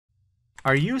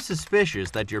Are you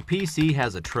suspicious that your PC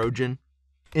has a Trojan?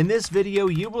 In this video,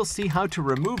 you will see how to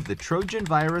remove the Trojan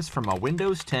virus from a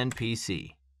Windows 10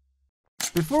 PC.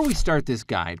 Before we start this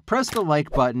guide, press the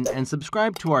like button and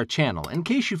subscribe to our channel in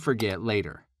case you forget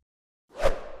later.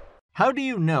 How do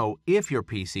you know if your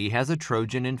PC has a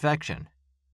Trojan infection?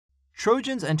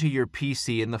 Trojans enter your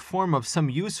PC in the form of some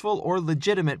useful or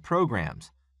legitimate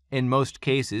programs. In most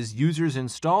cases, users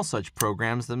install such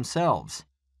programs themselves.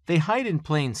 They hide in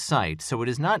plain sight, so it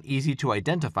is not easy to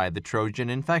identify the Trojan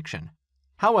infection.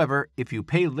 However, if you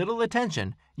pay little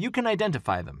attention, you can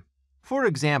identify them. For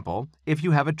example, if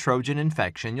you have a Trojan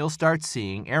infection, you'll start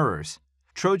seeing errors.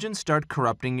 Trojans start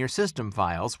corrupting your system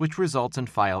files, which results in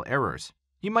file errors.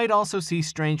 You might also see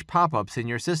strange pop-ups in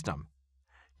your system.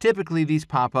 Typically, these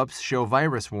pop-ups show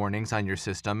virus warnings on your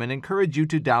system and encourage you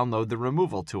to download the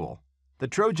removal tool. The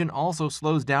Trojan also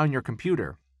slows down your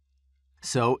computer.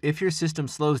 So, if your system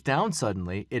slows down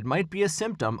suddenly, it might be a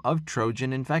symptom of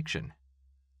Trojan infection.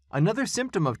 Another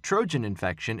symptom of Trojan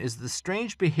infection is the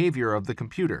strange behavior of the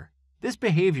computer. This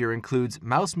behavior includes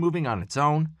mouse moving on its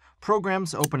own,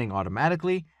 programs opening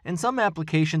automatically, and some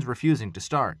applications refusing to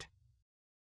start.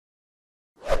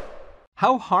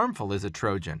 How harmful is a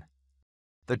Trojan?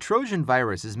 The Trojan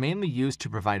virus is mainly used to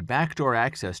provide backdoor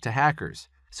access to hackers.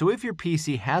 So if your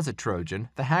PC has a Trojan,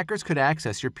 the hackers could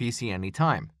access your PC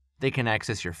anytime. They can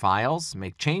access your files,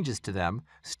 make changes to them,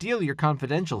 steal your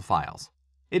confidential files.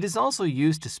 It is also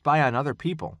used to spy on other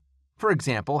people. For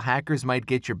example, hackers might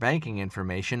get your banking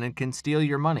information and can steal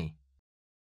your money.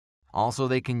 Also,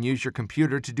 they can use your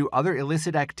computer to do other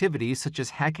illicit activities such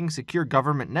as hacking secure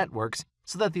government networks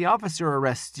so that the officer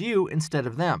arrests you instead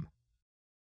of them.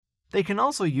 They can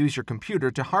also use your computer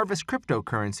to harvest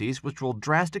cryptocurrencies, which will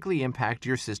drastically impact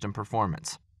your system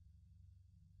performance.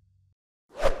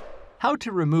 How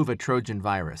to remove a Trojan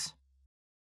virus.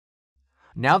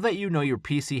 Now that you know your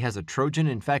PC has a Trojan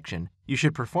infection, you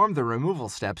should perform the removal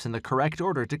steps in the correct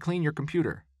order to clean your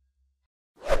computer.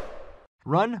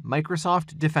 Run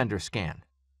Microsoft Defender Scan.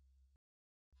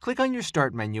 Click on your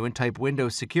Start menu and type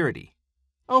Windows Security.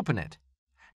 Open it.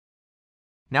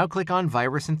 Now click on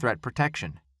Virus and Threat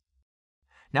Protection.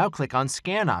 Now click on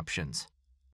Scan Options.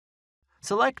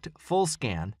 Select Full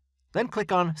Scan, then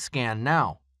click on Scan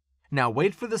Now. Now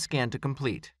wait for the scan to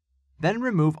complete. Then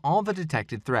remove all the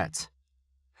detected threats.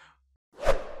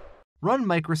 Run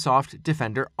Microsoft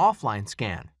Defender Offline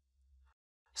Scan.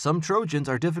 Some Trojans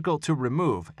are difficult to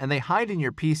remove and they hide in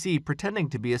your PC pretending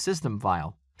to be a system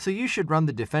file, so you should run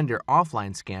the Defender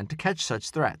Offline Scan to catch such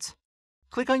threats.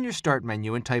 Click on your Start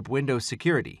menu and type Windows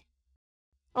Security.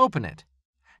 Open it.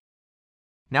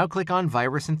 Now click on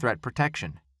Virus and Threat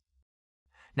Protection.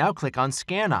 Now click on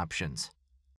Scan Options.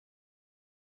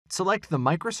 Select the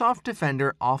Microsoft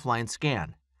Defender Offline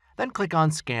Scan, then click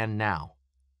on Scan Now.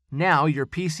 Now your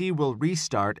PC will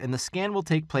restart and the scan will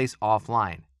take place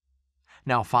offline.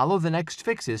 Now follow the next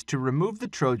fixes to remove the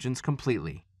Trojans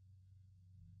completely.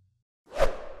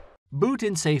 Boot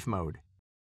in Safe Mode.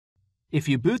 If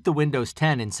you boot the Windows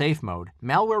 10 in Safe Mode,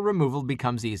 malware removal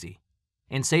becomes easy.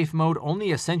 In Safe Mode,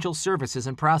 only essential services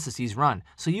and processes run,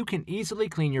 so you can easily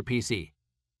clean your PC.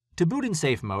 To boot in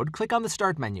Safe Mode, click on the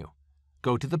Start menu.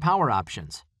 Go to the Power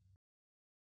options.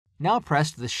 Now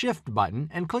press the Shift button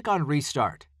and click on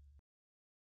Restart.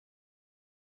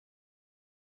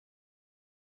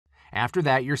 After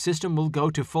that, your system will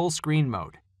go to full screen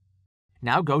mode.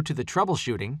 Now go to the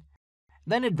Troubleshooting,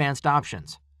 then Advanced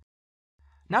Options.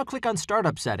 Now click on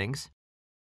Startup Settings,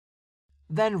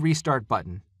 then Restart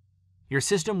button. Your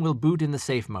system will boot in the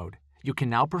safe mode. You can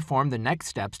now perform the next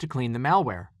steps to clean the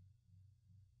malware.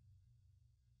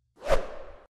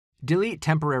 Delete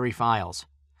temporary files.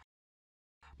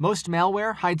 Most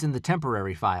malware hides in the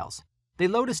temporary files. They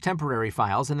load as temporary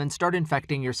files and then start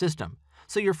infecting your system,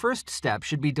 so your first step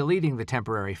should be deleting the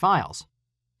temporary files.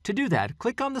 To do that,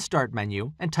 click on the Start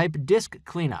menu and type Disk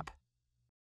Cleanup.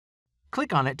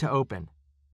 Click on it to open.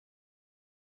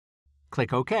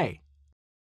 Click OK.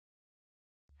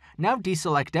 Now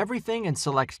deselect everything and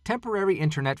select Temporary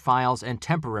Internet Files and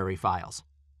Temporary Files.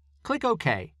 Click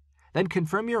OK, then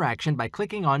confirm your action by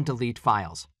clicking on Delete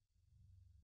Files.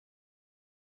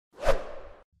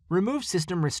 Remove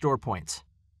System Restore Points.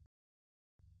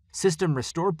 System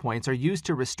restore points are used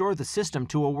to restore the system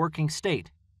to a working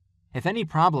state. If any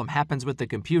problem happens with the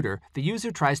computer, the user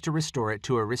tries to restore it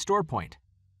to a restore point.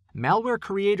 Malware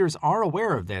creators are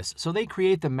aware of this, so they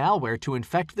create the malware to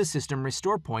infect the system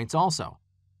restore points also.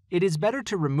 It is better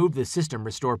to remove the system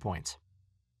restore points.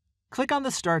 Click on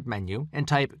the Start menu and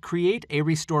type Create a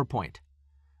Restore Point.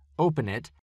 Open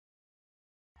it,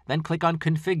 then click on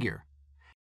Configure.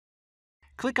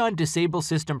 Click on Disable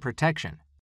System Protection.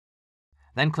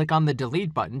 Then click on the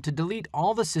Delete button to delete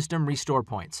all the system restore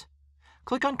points.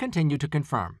 Click on Continue to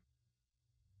confirm.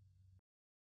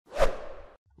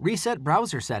 Reset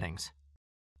browser settings.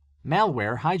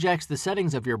 Malware hijacks the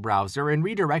settings of your browser and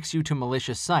redirects you to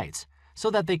malicious sites so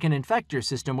that they can infect your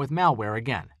system with malware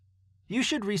again. You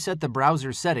should reset the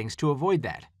browser settings to avoid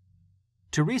that.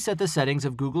 To reset the settings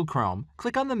of Google Chrome,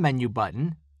 click on the Menu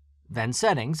button, then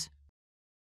Settings,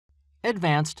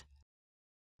 Advanced,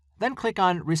 then click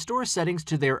on Restore Settings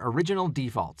to their original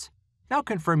defaults. Now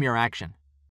confirm your action.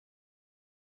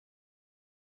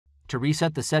 To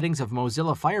reset the settings of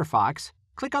Mozilla Firefox,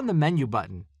 click on the Menu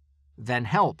button, then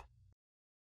Help.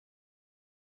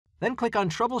 Then click on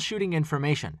Troubleshooting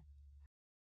Information.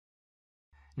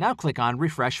 Now click on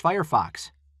Refresh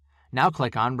Firefox. Now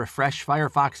click on Refresh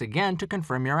Firefox again to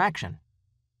confirm your action.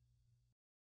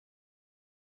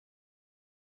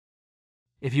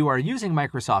 If you are using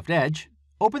Microsoft Edge,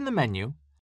 open the menu,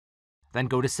 then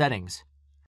go to Settings.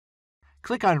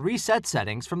 Click on Reset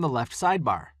Settings from the left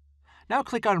sidebar. Now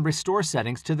click on Restore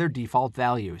Settings to their default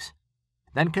values.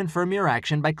 Then confirm your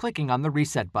action by clicking on the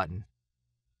Reset button.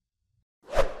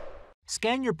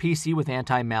 Scan your PC with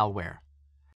anti-malware.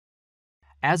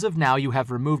 As of now, you have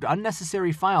removed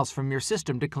unnecessary files from your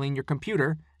system to clean your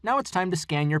computer. Now it's time to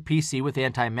scan your PC with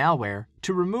anti-malware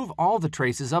to remove all the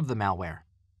traces of the malware.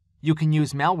 You can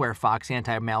use MalwareFox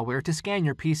anti-malware to scan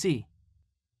your PC.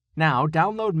 Now,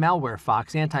 download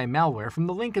MalwareFox anti-malware from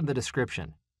the link in the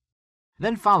description.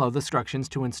 Then follow the instructions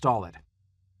to install it.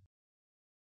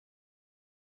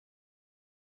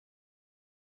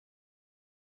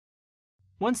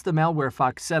 Once the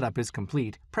MalwareFox setup is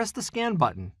complete, press the Scan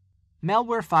button.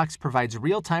 MalwareFox provides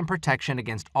real-time protection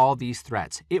against all these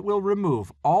threats. It will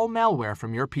remove all malware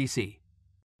from your PC.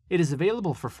 It is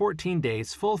available for 14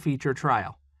 days full-feature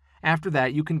trial. After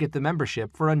that, you can get the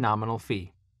membership for a nominal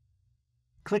fee.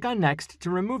 Click on Next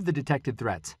to remove the detected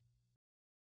threats.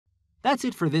 That's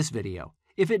it for this video.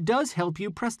 If it does help you,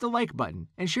 press the like button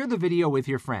and share the video with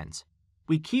your friends.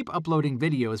 We keep uploading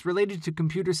videos related to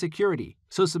computer security,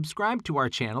 so subscribe to our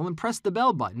channel and press the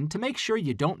bell button to make sure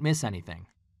you don't miss anything.